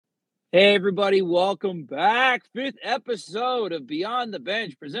Hey, everybody, welcome back. Fifth episode of Beyond the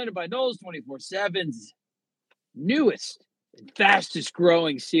Bench, presented by Knowles 24/7's newest and fastest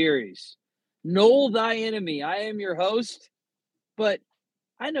growing series. Knoll, thy enemy. I am your host, but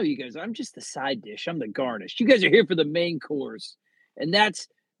I know you guys, I'm just the side dish. I'm the garnish. You guys are here for the main course, and that's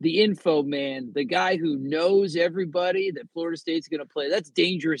the info man, the guy who knows everybody that Florida State's going to play. That's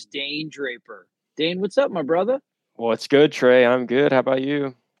Dangerous Dane Draper. Dane, what's up, my brother? What's good, Trey? I'm good. How about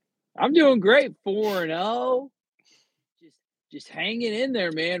you? I'm doing great. 4-0. Just hanging in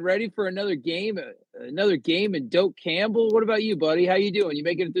there, man. Ready for another game in Doak Campbell. What about you, buddy? How you doing? You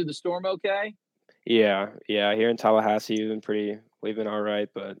making it through the storm okay? Yeah. Here in Tallahassee, we've been all right,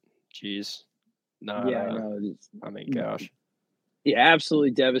 but geez, not. Yeah, I know. Gosh. Yeah,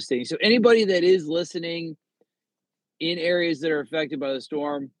 absolutely devastating. So anybody that is listening in areas that are affected by the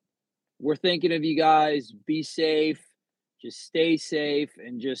storm, we're thinking of you guys. Be safe. Just stay safe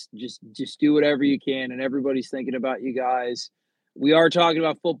and just do whatever you can. And everybody's thinking about you guys. We are talking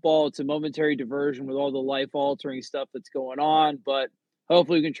about football. It's a momentary diversion with all the life-altering stuff that's going on, but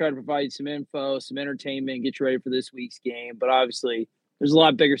hopefully we can try to provide you some info, some entertainment, get you ready for this week's game. But obviously, there's a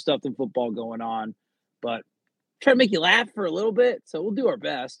lot bigger stuff than football going on. But try to make you laugh for a little bit, so we'll do our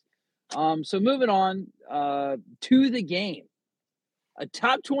best. So moving on to the game, a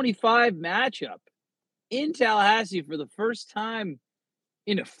top 25 matchup in Tallahassee for the first time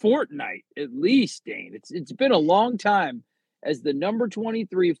in a fortnight, at least, Dane. It's been a long time as the number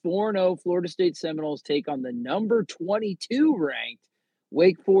 23 4-0 Florida State Seminoles take on the number 22 ranked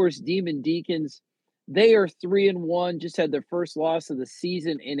Wake Forest Demon Deacons. They are 3-1, just had their first loss of the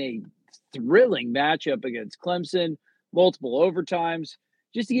season in a thrilling matchup against Clemson, multiple overtimes.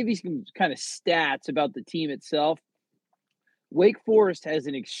 Just to give you some kind of stats about the team itself, Wake Forest has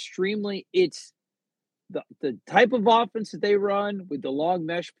an extremely the type of offense that they run with the long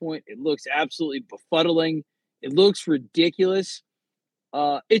mesh point. It looks absolutely befuddling. It looks ridiculous.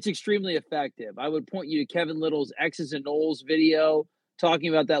 It's extremely effective. I would point you to Kevin Little's X's and O's video talking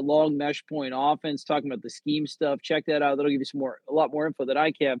about that long mesh point offense, talking about the scheme stuff. Check that out. That'll give you a lot more info than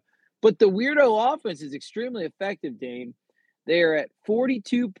I can. But the weirdo offense is extremely effective, Dane. They are at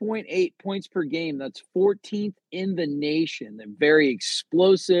 42.8 points per game. That's 14th in the nation. They're very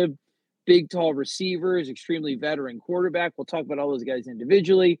explosive, big, tall receivers, extremely veteran quarterback. We'll talk about all those guys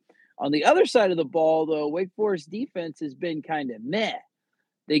individually. On the other side of the ball, though, Wake Forest defense has been kind of meh.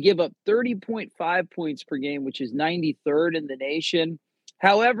 They give up 30.5 points per game, which is 93rd in the nation.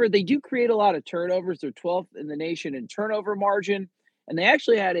 However, they do create a lot of turnovers. They're 12th in the nation in turnover margin. And they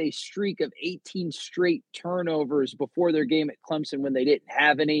actually had a streak of 18 straight turnovers before their game at Clemson when they didn't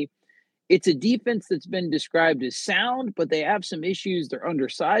have any. It's a defense that's been described as sound, but they have some issues. They're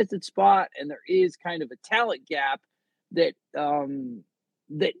undersized at spot, and there is kind of a talent gap that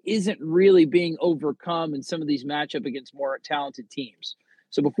that isn't really being overcome in some of these matchups against more talented teams.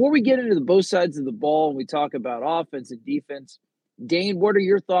 So before we get into the both sides of the ball and we talk about offense and defense, Dane, what are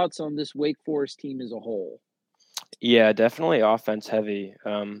your thoughts on this Wake Forest team as a whole? Yeah, definitely offense heavy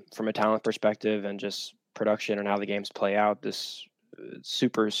from a talent perspective and just production and how the games play out. This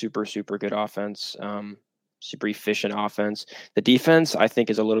super good offense, super efficient offense. The defense, I think,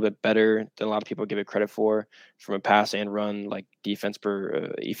 is a little bit better than a lot of people give it credit for from a pass and run like defense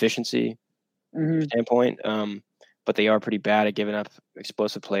per efficiency standpoint. But they are pretty bad at giving up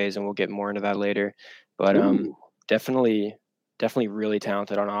explosive plays, and we'll get more into that later. But definitely really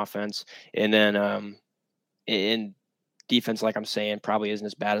talented on offense. And then in defense, like I'm saying, probably isn't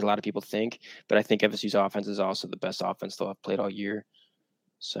as bad as a lot of people think. But I think FSU's offense is also the best offense they'll have played all year.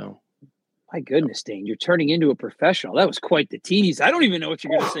 So, my goodness, Dane, you're turning into a professional. That was quite the tease. I don't even know what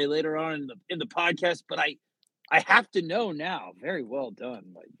you're going to say later on in the podcast, but I have to know now. Very well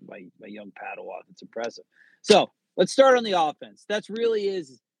done, my young Padawan. It's impressive. So let's start on the offense. That's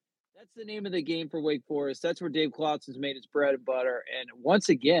the name of the game for Wake Forest. That's where Dave Clawson's made his bread and butter. And once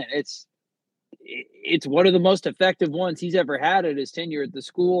again, it's one of the most effective ones he's ever had at his tenure at the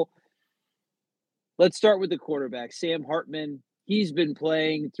school. Let's start with the quarterback, Sam Hartman. He's been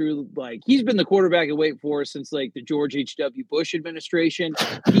playing he's been the quarterback at Wake Forest since the George H.W. Bush administration.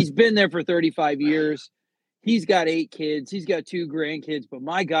 He's been there for 35 years. He's got 8 kids. He's got 2 grandkids. But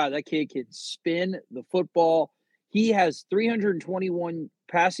my God, that kid can spin the football. He has 321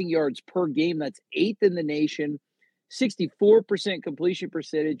 passing yards per game. That's 8th in the nation. 64% completion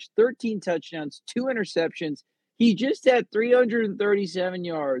percentage, 13 touchdowns, 2 interceptions. He just had 337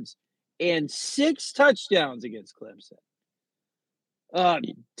 yards and 6 touchdowns against Clemson.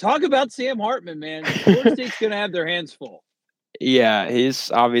 Talk about Sam Hartman, man. Florida State's going to have their hands full. Yeah,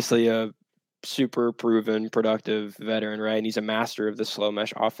 he's obviously a super proven, productive veteran, right? And he's a master of the slow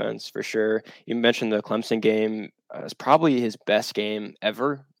mesh offense for sure. You mentioned the Clemson game. It's probably his best game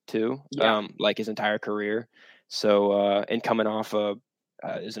ever, too, Yeah, like his entire career. So, and coming off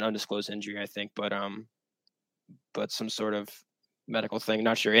is an undisclosed injury, I think, but some sort of medical thing.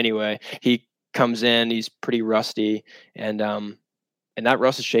 Not sure. Anyway, he comes in. He's pretty rusty, and that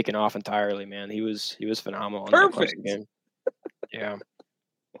rust is shaken off entirely. Man, he was phenomenal in that Clemson perfect. game. Yeah.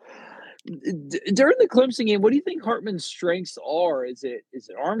 During the Clemson game, what do you think Hartman's strengths are? Is it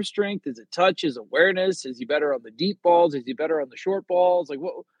arm strength? Is it touch? Is it awareness? Is he better on the deep balls? Is he better on the short balls? Like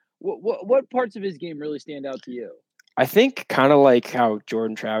what parts of his game really stand out to you? I think kind of like how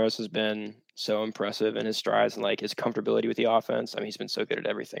Jordan Travis has been so impressive in his strides and like his comfortability with the offense. I mean, he's been so good at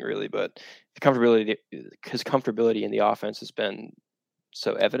everything really, but his comfortability in the offense has been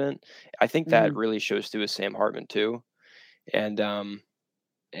so evident. I think that Mhm. really shows through with Sam Hartman too. And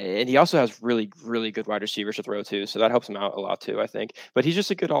and he also has really, really good wide receivers to throw to, so that helps him out a lot too, I think. But he's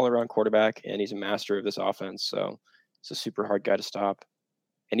just a good all-around quarterback, and he's a master of this offense. So he's a super hard guy to stop,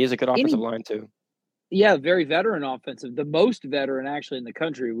 and he has a good offensive Any line too. Yeah, very veteran offensive, the most veteran actually in the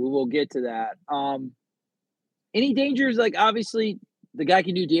country. We will get to that. Any dangers? Like obviously, the guy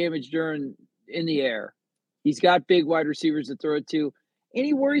can do damage during in the air. He's got big wide receivers to throw it to.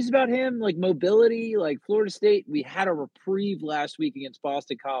 Any worries about him, like mobility? Like Florida State, we had a reprieve last week against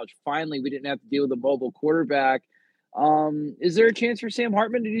Boston College. Finally, we didn't have to deal with a mobile quarterback. Is there a chance for Sam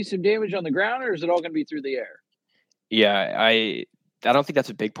Hartman to do some damage on the ground, or is it all going to be through the air? Yeah, I don't think that's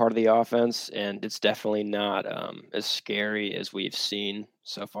a big part of the offense, and it's definitely not as scary as we've seen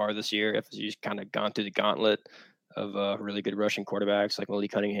so far this year. If you've kind of gone through the gauntlet of really good rushing quarterbacks like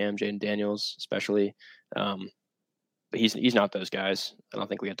Malik Cunningham, Jaden Daniels, especially, um, but he's not those guys. I don't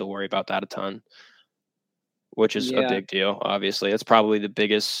think we have to worry about that a ton, which is a Yeah, big deal. Obviously, that's probably the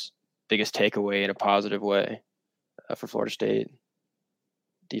biggest takeaway in a positive way for Florida State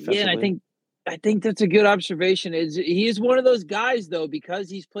yeah, and I defensively. think I think that's a good observation. Is he is one of those guys though because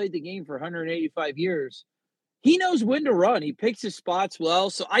he's played the game for 185 years. He knows when to run. He picks his spots well.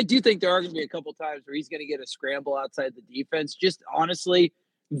 So I do think there are going to be a couple times where he's going to get a scramble outside the defense. Just honestly,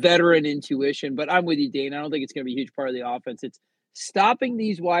 veteran intuition. But I'm with you, Dane. I don't think it's going to be a huge part of the offense. It's stopping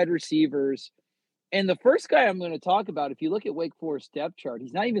these wide receivers. And the first guy I'm going to talk about, if you look at Wake Forest depth chart,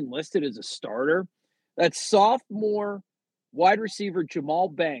 he's not even listed as a starter. That's sophomore wide receiver Jamal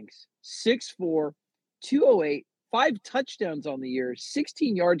Banks, 6'4, 208, 5 touchdowns on the year,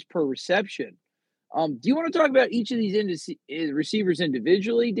 16 yards per reception. Do you want to talk about each of these receivers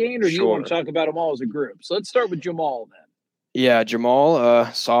individually, Dane, or do you want to Sure. talk about them all as a group? So let's start with Jamal then. Yeah, Jamal,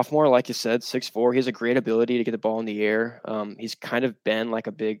 sophomore, like you said, 6'4". He has a great ability to get the ball in the air. He's kind of been like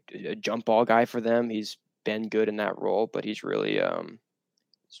a big jump ball guy for them. He's been good in that role, but he's really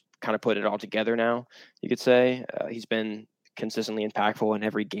kind of put it all together now, you could say. He's been consistently impactful in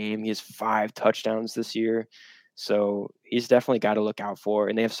every game. He has 5 touchdowns this year. So he's definitely got to look out for.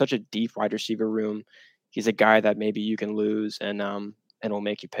 And they have such a deep wide receiver room. He's a guy that maybe you can lose and will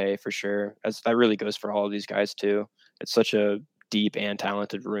make you pay for sure. As that really goes for all of these guys too. It's such a deep and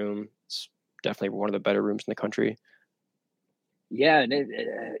talented room. It's definitely one of the better rooms in the country. Yeah, and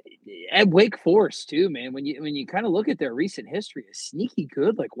at Wake Forest too, man. When you kind of look at their recent history, a sneaky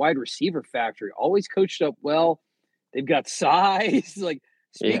good like wide receiver factory. Always coached up well. They've got size. Like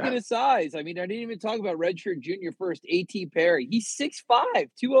speaking Yeah. of size, I mean, I didn't even talk about redshirt junior first, A.T. Perry. He's 6'5",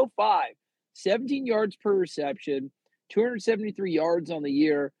 205, 17 yards per reception, 273 yards on the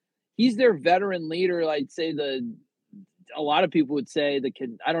year. He's their veteran leader. I'd say a lot of people would say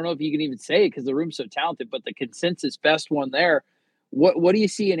I don't know if you can even say it because the room's so talented, but the consensus best one there. What do you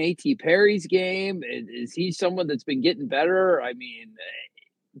see in A.T. Perry's game? Is he someone that's been getting better? I mean,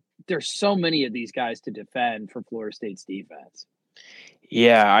 there's so many of these guys to defend for Florida State's defense.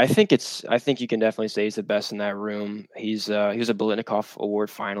 Yeah, I think you can definitely say he's the best in that room. He was a Bolitnikoff Award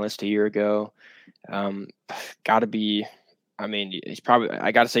finalist a year ago. Um, Gotta be. I mean, he's probably.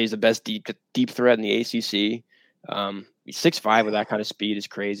 I gotta say he's the best deep threat in the ACC. He's 6'5" with that kind of speed is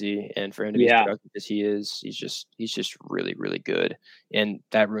crazy, and for him to be as Yeah. productive as he is, he's just really really good. And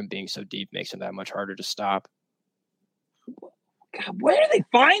that room being so deep makes him that much harder to stop. God, where do they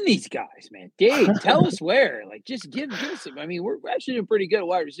find these guys, man? Dave, tell us where. Like, just give us some. I mean, we're actually doing pretty good at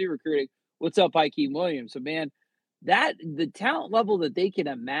wide receiver recruiting. What's up, Ikeem Williams? So, man, that the talent level that they can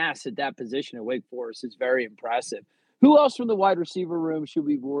amass at that position at Wake Forest is very impressive. Who else from the wide receiver room should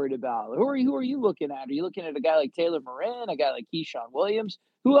we be worried about? Who are you looking at? Are you looking at a guy like Taylor Moran, a guy like Keyshawn Williams?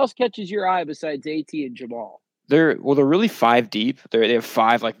 Who else catches your eye besides AT and Jamal? They're really five deep. They have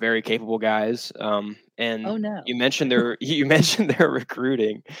five like very capable guys. And Oh no. you mentioned their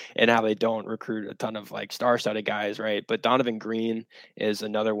recruiting and how they don't recruit a ton of like star-studded guys, right? But Donovan Green is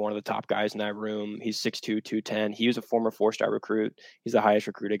another one of the top guys in that room. He's 6'2", 210. He was a former 4-star recruit. He's the highest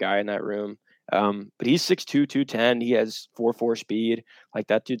recruited guy in that room. But he's 6'2", 210. He has 4.4 speed. Like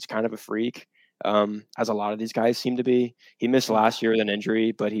that dude's kind of a freak. As a lot of these guys seem to be. He missed last year with an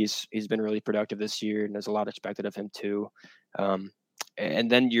injury, but he's been really productive this year, and there's a lot expected of him too.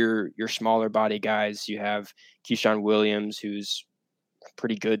 And then your smaller body guys, you have Keyshawn Williams, who's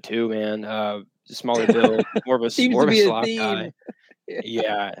pretty good too, man. Smaller build, more of a slot guy.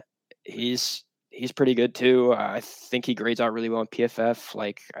 Yeah, he's pretty good too. I think he grades out really well in PFF.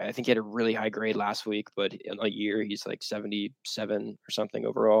 Like I think he had a really high grade last week, but in a year he's like 77 or something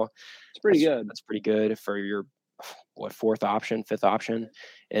overall. It's pretty good. That's pretty good for your fifth option.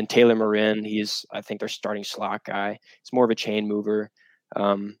 And Taylor Marin, I think their starting slot guy. He's more of a chain mover.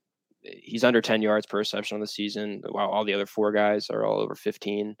 He's under 10 yards per reception on the season, while all the other four guys are all over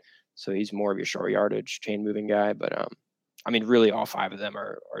 15. So he's more of your short yardage chain moving guy. But I mean, really, all five of them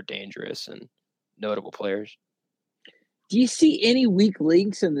are dangerous and notable players. Do you see any weak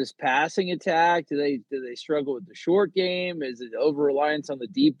links in this passing attack? Do they struggle with the short game? Is it over reliance on the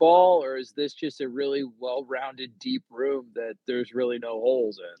deep ball, or is this just a really well-rounded deep room that there's really no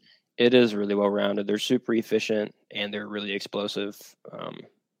holes in? It is really well-rounded. They're super efficient and they're really explosive.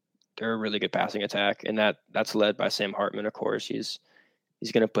 They're a really good passing attack, and that's led by Sam Hartman. Of course, he's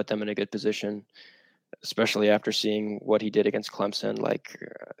going to put them in a good position, especially after seeing what he did against Clemson. Like,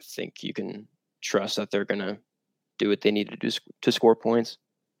 I think you can trust that they're going to do what they need to do to score points.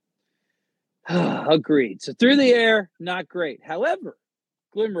 Agreed. So through the air, not great. However,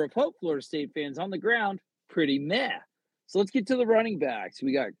 glimmer of hope, Florida State fans on the ground, pretty meh. So let's get to the running backs.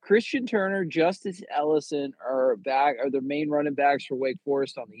 We got Christian Turner, Justice Ellison are the main running backs for Wake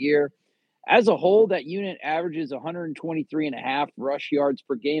Forest on the year. As a whole, that unit averages 123.5 rush yards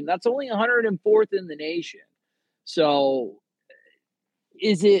per game. That's only 104th in the nation. So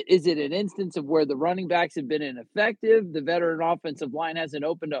is it an instance of where the running backs have been ineffective, the veteran offensive line hasn't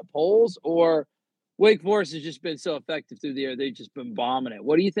opened up holes, or Wake Forest has just been so effective through the air, they've just been bombing it?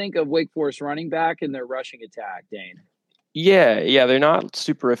 What do you think of Wake Forest running back and their rushing attack, Dane? Yeah, they're not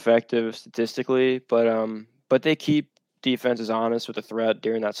super effective statistically, but they keep defenses honest with the threat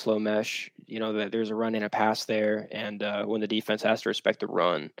during that slow mesh. You know, that there's a run and a pass there, and when the defense has to respect the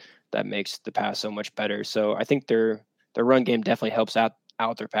run, that makes the pass so much better. So I think their run game definitely helps out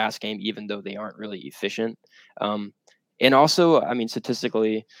their pass game, even though they aren't really efficient. And also, I mean,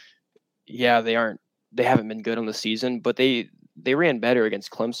 statistically, yeah, they haven't been good on the season, but they ran better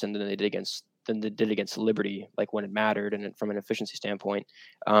against Clemson than they did against Liberty, like when it mattered and from an efficiency standpoint.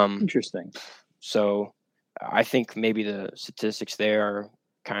 Interesting. So I think maybe the statistics there are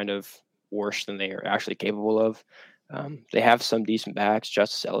kind of worse than they are actually capable of. They have some decent backs.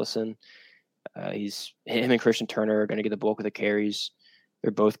 Justice Ellison, him and Christian Turner are going to get the bulk of the carries.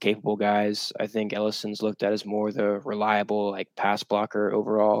 They're both capable guys. I think Ellison's looked at as more the reliable, like pass blocker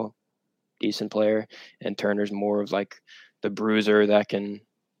overall, decent player, and Turner's more of like the bruiser that can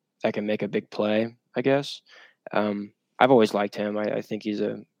make a big play, I guess. I've always liked him. I think he's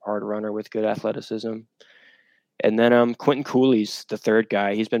a hard runner with good athleticism. And then Quentin Cooley's the third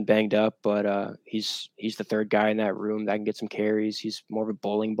guy. He's been banged up, but he's the third guy in that room that can get some carries. He's more of a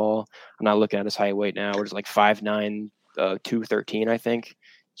bowling ball. I'm not looking at his height weight now. It's like 5'9", 213, I think.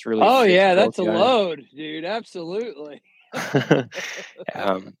 It's really. Oh yeah, that's a load, dude. Absolutely.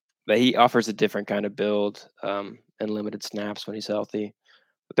 But he offers a different kind of build and limited snaps when he's healthy.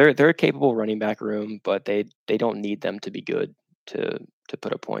 They're a capable running back room, but they don't need them to be good to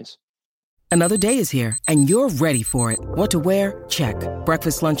put up points. Another day is here, and you're ready for it. What to wear? Check.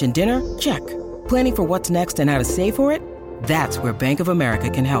 Breakfast, lunch, and dinner? Check. Planning for what's next and how to save for it? That's where Bank of America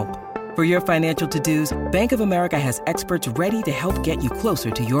can help. For your financial to-dos, Bank of America has experts ready to help get you closer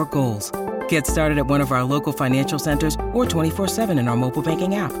to your goals. Get started at one of our local financial centers or 24/7 in our mobile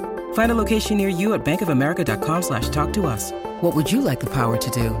banking app. Find a location near you at bankofamerica.com/talktous. What would you like the power to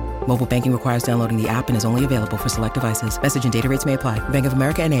do? Mobile banking requires downloading the app and is only available for select devices. Message and data rates may apply. Bank of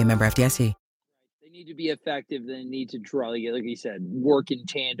America NA, member FDIC. They need to be effective. They need to draw, like you said, work in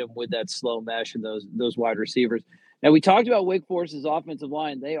tandem with that slow mesh and those wide receivers. Now, we talked about Wake Forest's offensive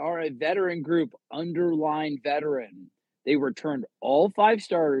line. They are a veteran group, underline veteran. They returned all 5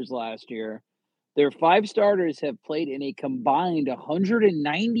 starters last year. Their 5 starters have played in a combined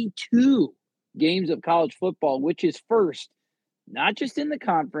 192 games of college football, which is first, not just in the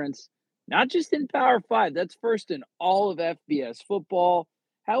conference, not just in Power 5. That's first in all of FBS football.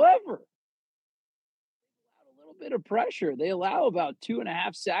 However, bit of pressure. They allow about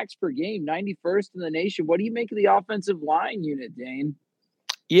 2.5 sacks per game, 91st in the nation. What do you make of the offensive line unit, Dane?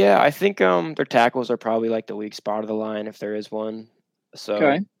 Yeah, I think their tackles are probably like the weak spot of the line if there is one. So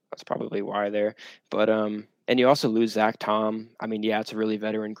Okay. that's probably why there. But and you also lose Zach Tom. I mean, yeah, it's a really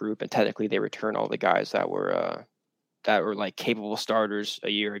veteran group, and technically they return all the guys that were like capable starters a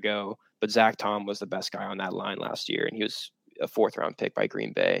year ago. But Zach Tom was the best guy on that line last year, and he was a 4th-round pick by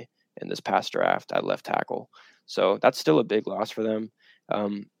Green Bay in this past draft at left tackle. So that's still a big loss for them.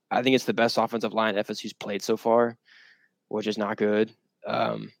 I think it's the best offensive line FSU's played so far, which is not good.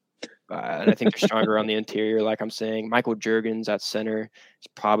 And I think they're stronger on the interior, like I'm saying. Michael Juergens at center is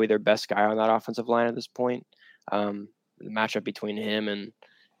probably their best guy on that offensive line at this point. The matchup between him and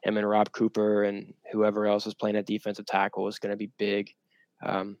Rob Cooper and whoever else is playing at defensive tackle is going to be big.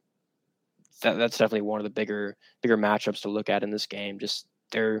 That's definitely one of the bigger matchups to look at in this game. Just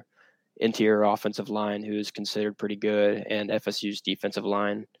their interior offensive line, who is considered pretty good, and FSU's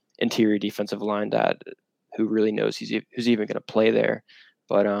interior defensive line that who really knows who's even going to play there.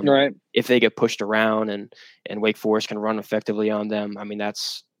 But right. If they get pushed around and Wake Forest can run effectively on them, I mean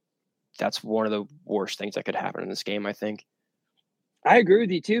that's one of the worst things that could happen in this game, I think. I agree with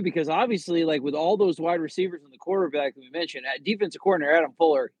you too, because obviously, like with all those wide receivers and the quarterback that we mentioned, at defensive coordinator Adam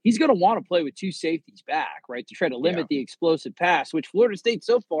Fuller, he's going to want to play with 2 safeties back, right, to try to limit the explosive pass, which Florida State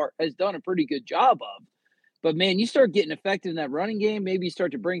so far has done a pretty good job of. But man, you start getting effective in that running game, maybe you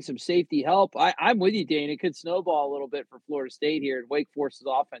start to bring some safety help. I'm with you, Dane. It could snowball a little bit for Florida State here, and Wake Forest's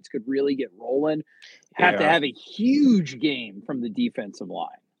offense could really get rolling. Have to have a huge game from the defensive line.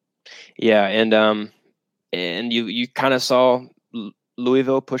 Yeah, and you kind of saw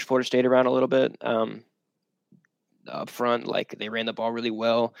Louisville push Florida State around a little bit up front. Like they ran the ball really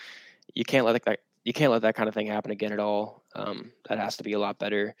well. You can't let that kind of thing happen again at all. That has to be a lot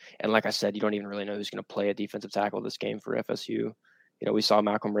better. And like I said, you don't even really know who's going to play a defensive tackle this game for FSU. You know, we saw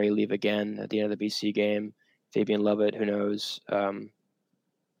Malcolm Ray leave again at the end of the BC game. Fabian Lovett, who knows? That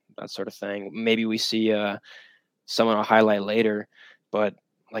sort of thing. Maybe we see someone I'll highlight later, but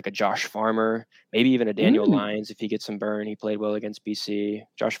like a Josh Farmer, maybe even a Daniel Lyons if he gets some burn. He played well against BC.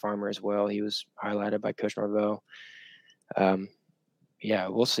 Josh Farmer as well. He was highlighted by Coach Norvell. Yeah,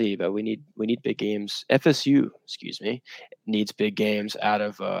 we'll see, but we need big games. FSU, needs big games out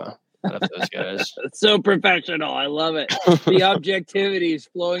of those guys. So professional. I love it. The objectivity is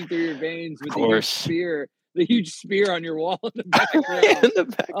flowing through your veins with the huge spear on your wall in the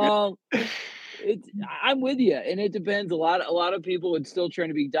background. I'm with you, and it depends. A lot of people would still trying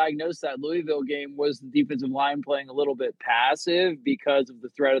to be diagnosed that Louisville game was the defensive line playing a little bit passive because of the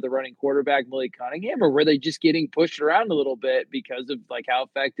threat of the running quarterback Malik Cunningham, or were they just getting pushed around a little bit because of like how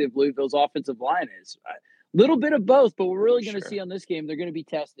effective Louisville's offensive line is? A little bit of both, but we're really going to see on this game. They're going to be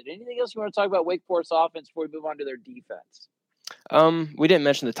tested. Anything else you want to talk about Wake Forest offense before we move on to their defense? We didn't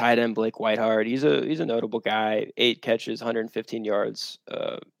mention the tight end Blake Whiteheart. He's a notable guy. 8 catches, 115 yards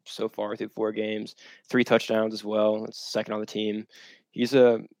so far through 4 games, 3 touchdowns as well. It's second on the team. He's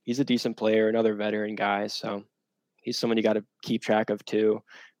a decent player, another veteran guy. So he's someone you got to keep track of too.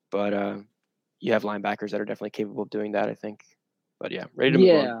 But you have linebackers that are definitely capable of doing that, I think. But yeah, ready to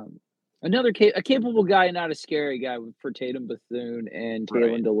move on. Another a capable guy, not a scary guy for Tatum Bethune and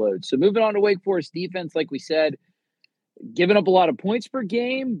Kalen DeLoach. So moving on to Wake Forest defense, like we said, giving up a lot of points per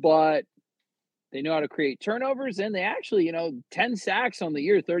game, but they know how to create turnovers, and they actually, 10 sacks on the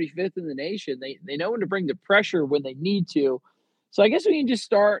year, 35th in the nation. They know when to bring the pressure when they need to. So I guess we can just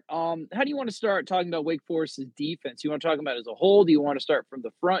start. How do you want to start talking about Wake Forest's defense? You want to talk about it as a whole? Do you want to start from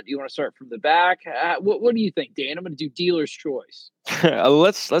the front? Do you want to start from the back? What do you think, Dan? I'm going to do dealer's choice.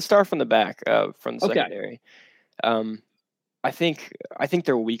 Let's start from the back, from the secondary. I think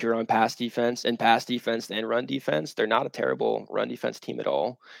they're weaker on pass defense and run defense. They're not a terrible run defense team at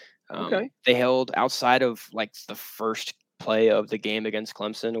all. They held outside of like the first play of the game against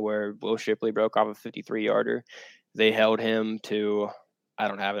Clemson where Will Shipley broke off a 53-yarder. They held him to, I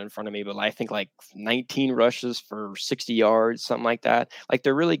don't have it in front of me, but I think like 19 rushes for 60 yards, something like that. Like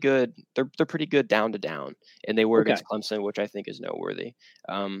they're really good. They're pretty good down to down, and they were against Clemson, which I think is noteworthy.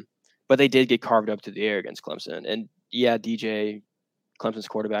 But they did get carved up to the air against Clemson. And yeah, DJ, Clemson's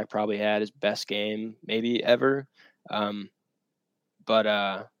quarterback, probably had his best game maybe ever. But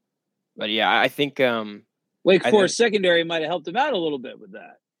yeah, I think Wake Forest secondary might have helped him out a little bit with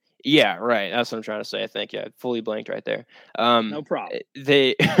that. Yeah, right. That's what I'm trying to say. I think, fully blanked right there. No problem.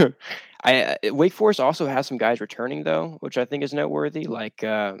 Wake Forest also has some guys returning though, which I think is noteworthy. Like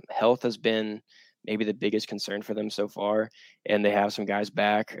health has been maybe the biggest concern for them so far, and they have some guys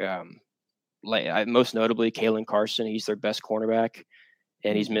back. Most notably, Kalen Carson. He's their best cornerback,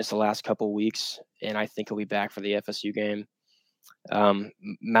 and he's missed the last couple weeks, and I think he'll be back for the FSU game.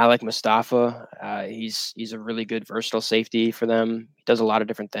 Malik Mustafa, he's a really good versatile safety for them. He does a lot of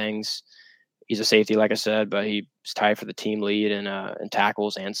different things. He's a safety, like I said, but he's tied for the team lead in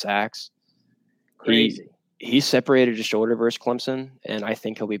tackles and sacks. Crazy. He separated his shoulder versus Clemson, and I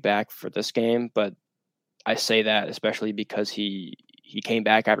think he'll be back for this game. But I say that especially because he came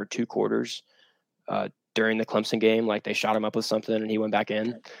back after 2 quarters during the Clemson game. Like, they shot him up with something, and he went back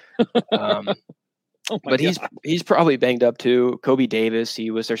in. But he's probably banged up too. Kobe Davis,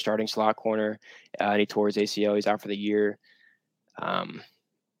 he was their starting slot corner, and he tore his ACL. He's out for the year.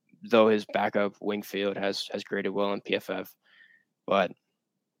 Though his backup Wingfield has graded well in PFF, but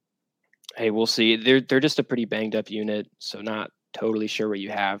hey, we'll see. They're just a pretty banged up unit, so not totally sure what you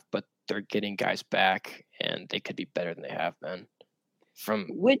have, but they're getting guys back, and they could be better than they have been from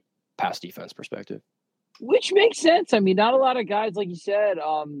pass defense perspective. Which makes sense. I mean, not a lot of guys, like you said.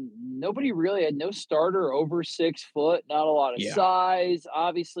 Nobody really had no starter over 6 foot. Not a lot of size.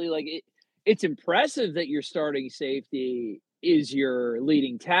 Obviously, like it's impressive that your starting safety is your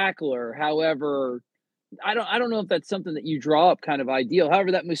leading tackler. However, I don't know if that's something that you draw up kind of ideal.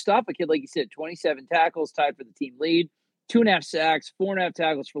 However, that Mustafa kid, like you said, 27 tackles, tied for the team lead, 2.5 sacks, 4.5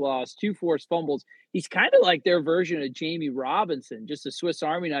 tackles for loss, 2 forced fumbles. He's kind of like their version of Jamie Robinson, just a Swiss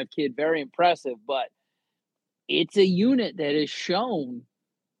Army knife kid. Very impressive, but it's a unit that is shown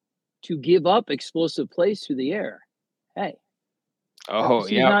to give up explosive plays through the air. Hey. Oh,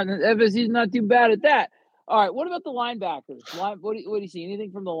 yeah. FSU's not too bad at that. All right, what about the linebackers? What do you see?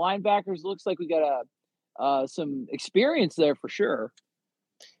 Anything from the linebackers? Looks like we got some experience there for sure.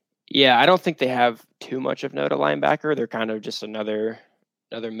 Yeah, I don't think they have too much of note at linebacker. They're kind of just another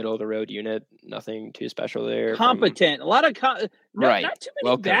middle of the road unit. Nothing too special there. Competent. A lot of right. Not too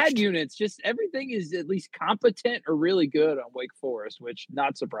many bad units. Just everything is at least competent or really good on Wake Forest, which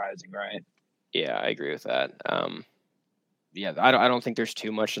not surprising, right? Yeah, I agree with that. Yeah, I don't think there's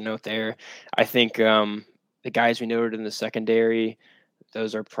too much to note there. I think the guys we noted in the secondary,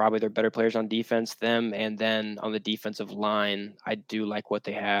 those are probably their better players on defense. Them, and then on the defensive line, I do like what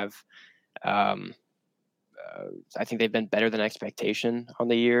they have. I think they've been better than expectation on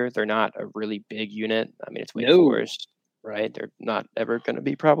the year. They're not a really big unit. I mean, it's Wake Forest, right? They're not ever going to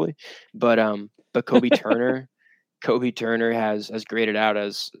be probably, but Kobe Turner, has graded out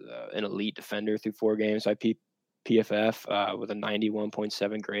as an elite defender through 4 games by PFF with a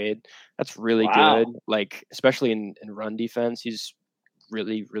 91.7 grade. That's really good. Like, especially in run defense, he's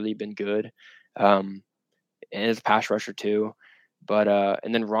really, really been good. And as a pass rusher too. But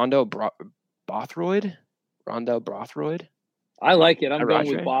and then Rondell Bothroyd. I like it. I'm going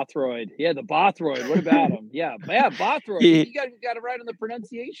with Bothroyd. Yeah, the Bothroyd. What about him? Yeah, Bothroyd. You got it right on the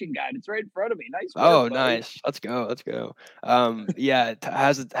pronunciation guide. It's right in front of me. Nice work, buddy. Nice. Let's go. Yeah,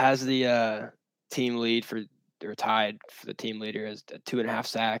 has the team lead for, they're tied for the team leader as 2.5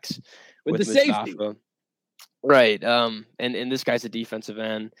 sacks with the Mustafa. Safety. Right. And this guy's a defensive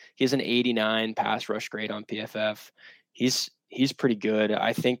end. He has an 89 pass rush grade on PFF. He's pretty good.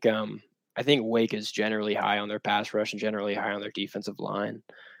 I think Wake is generally high on their pass rush and generally high on their defensive line.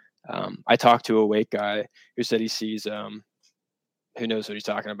 I talked to a Wake guy who said he sees who knows what he's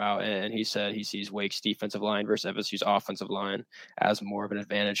talking about, and he said he sees Wake's defensive line versus FSU's offensive line as more of an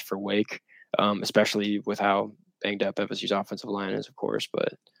advantage for Wake, especially with how banged up FSU's offensive line is, of course.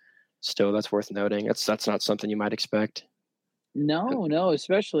 But still, that's worth noting. That's not something you might expect. No,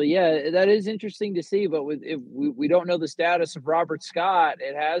 especially, that is interesting to see. But if we don't know the status of Robert Scott,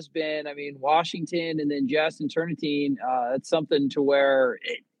 it has been, I mean, Washington and then Justin Turnitine. That's something to where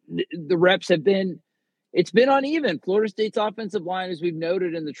the reps have been. It's been uneven. Florida State's offensive line, as we've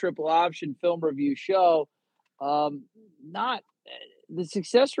noted in the Triple Option Film Review show, not the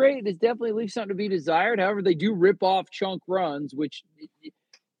success rate is definitely leaves something to be desired. However, they do rip off chunk runs, which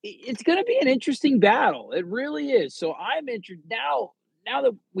it's going to be an interesting battle. It really is. So I'm interested now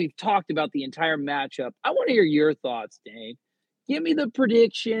that we've talked about the entire matchup. I want to hear your thoughts, Dane. Give me the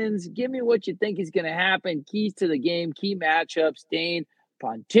predictions. Give me what you think is going to happen. Keys to the game, key matchups. Dane,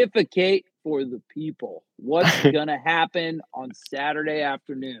 pontificate for the people. What's going to happen on Saturday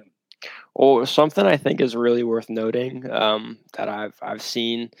afternoon? Well, something I think is really worth noting that I've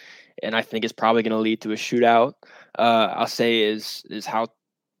seen, and I think is probably going to lead to a shootout. I'll say is how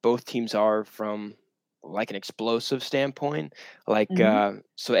both teams are from like an explosive standpoint. Like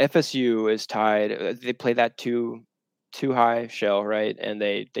so FSU is tied. They play that too high shell, right? And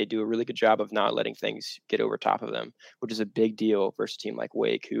they do a really good job of not letting things get over top of them, which is a big deal versus a team like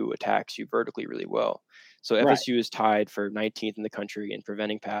Wake, who attacks you vertically really well. So Right. FSU is tied for 19th in the country in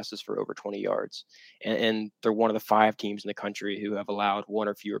preventing passes for over 20 yards. And they're one of the 5 teams in the country who have allowed 1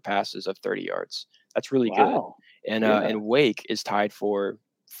 or fewer passes of 30 yards. That's really good. Wow. And Yeah. and Wake is tied for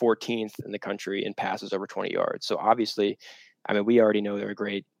 14th in the country in passes over 20 yards. So obviously, I mean, we already know they're a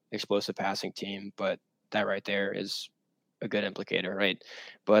great explosive passing team, but that right there is a good implicator, right?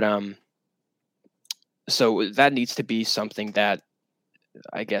 But so that needs to be something that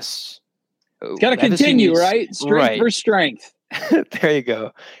I guess It's got to FSU continue, needs, right? Strength right. for strength. There you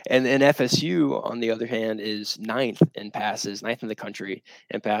go. And FSU, on the other hand, is 9th in passes, 9th in the country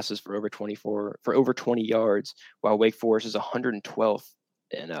in passes for over 20 yards, while Wake Forest is 112th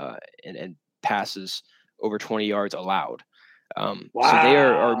in passes over 20 yards allowed. Wow. So they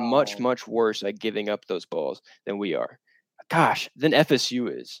are much worse at giving up those balls than we are. Gosh, than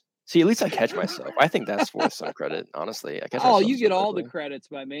FSU is. See, at least I catch myself. I think that's worth some credit, honestly. I catch myself you so get all the quickly.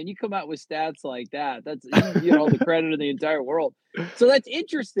 credits, my man. You come out with stats like that. You get all the credit in the entire world. So that's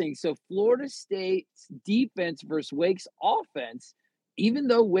interesting. So Florida State's defense versus Wake's offense, even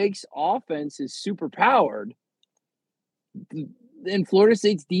though Wake's offense is super powered, and Florida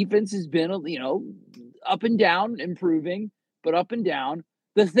State's defense has been, up and down, improving, but up and down.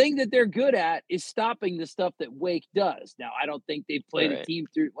 The thing that they're good at is stopping the stuff that Wake does. Now, I don't think they've played a team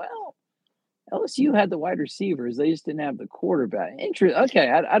through. Well, LSU had the wide receivers; they just didn't have the quarterback. Okay,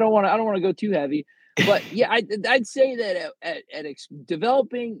 I don't want to go too heavy, but yeah, I'd say that at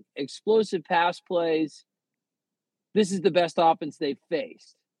developing explosive pass plays, this is the best offense they've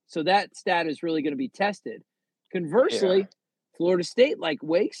faced. So that stat is really going to be tested. Conversely, Florida State, like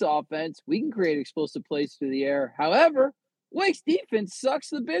Wake's offense, we can create explosive plays through the air. However, Wake's defense sucks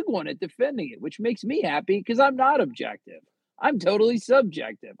the big one at defending it, which makes me happy because I'm not objective. I'm totally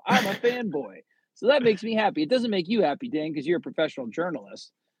subjective. I'm a fanboy. So that makes me happy. It doesn't make you happy, Dan, because you're a professional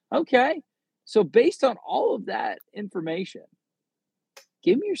journalist. Okay. So based on all of that information,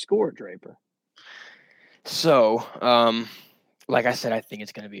 give me your score, Draper. So, like I said, I think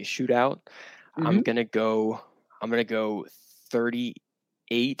it's going to be a shootout. Mm-hmm. I'm going to go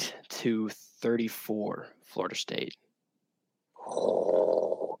 38-34 Florida State.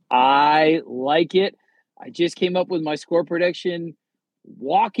 I like it. I just came up with my score prediction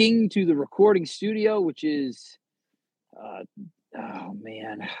walking to the recording studio, which is oh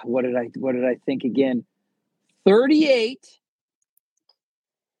man, what did I think again? 38-37.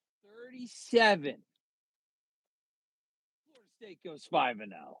 Florida State goes 5-0.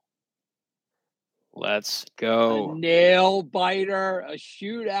 Let's go. A nail biter, a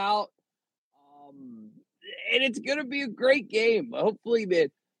shootout. And it's going to be a great game. Hopefully, man,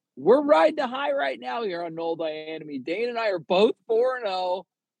 we're riding a high right now here on Noel Dianami. Dane and I are both 4-0,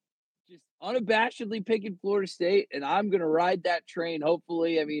 just unabashedly picking Florida State, and I'm going to ride that train,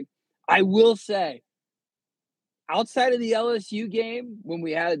 hopefully. I mean, I will say, outside of the LSU game, when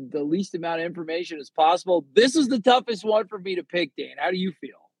we had the least amount of information as possible, this is the toughest one for me to pick, Dane. How do you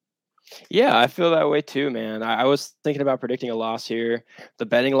feel? Yeah, I feel that way too, man. I was thinking about predicting a loss here. The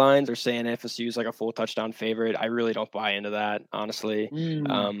betting lines are saying FSU is like a full touchdown favorite. I really don't buy into that, honestly.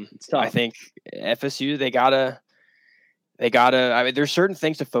 I think FSU, they gotta. I mean, there's certain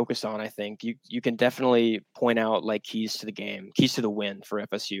things to focus on. I think you can definitely point out like keys to the game, keys to the win for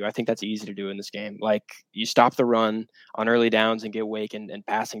FSU. I think that's easy to do in this game. Like you stop the run on early downs and get Wake and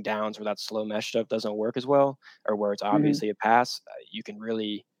passing downs where that slow mesh stuff doesn't work as well, or where it's obviously a pass. You can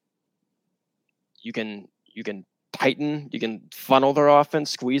really. You can tighten, you can funnel their offense,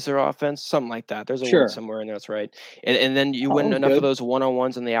 squeeze their offense, something like that. There's a word somewhere in there that's right. And then you win enough of those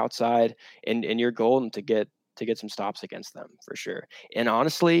one-on-ones on the outside and you're golden to get some stops against them for sure. And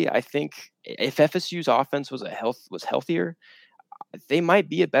honestly, I think if FSU's offense was healthier, they might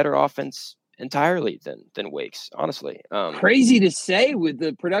be a better offense entirely than Wake's, honestly. Crazy to say with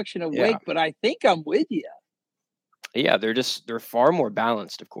the production of Wake, but I think I'm with you. Yeah, they're far more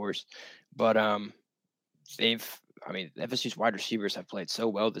balanced, of course. But FSU's wide receivers have played so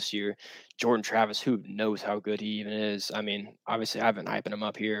well this year. Jordan Travis, who knows how good he even is. I mean, obviously I've been hyping him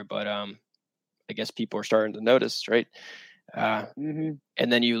up here, but I guess people are starting to notice, right? And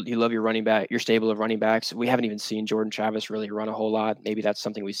then you love your stable of running backs. We haven't even seen Jordan Travis really run a whole lot. Maybe that's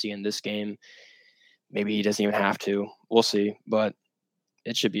something we see in this game. Maybe he doesn't even have to. We'll see. But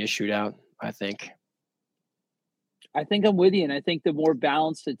it should be a shootout, I think. I think I'm with you, and I think the more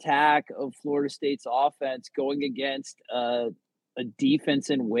balanced attack of Florida State's offense going against a defense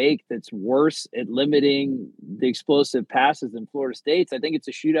in Wake that's worse at limiting the explosive passes than Florida State's, I think it's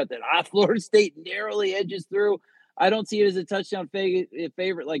a shootout that Florida State narrowly edges through. I don't see it as a touchdown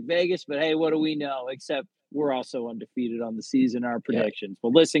favorite like Vegas, but hey, what do we know? Except we're also undefeated on the season, our predictions.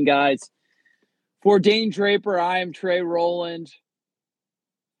 Well, listen, guys, For Dane Draper, I am Trey Rowland.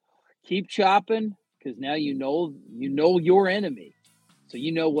 Keep chopping, because now you know your enemy. So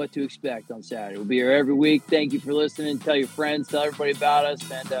you know what to expect on Saturday. We'll be here every week. Thank you for listening. Tell your friends. Tell everybody about us.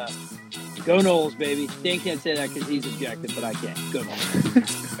 And go Noles, baby. Dane can't say that because he's objective, but I can. Go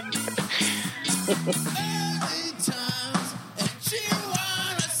Noles.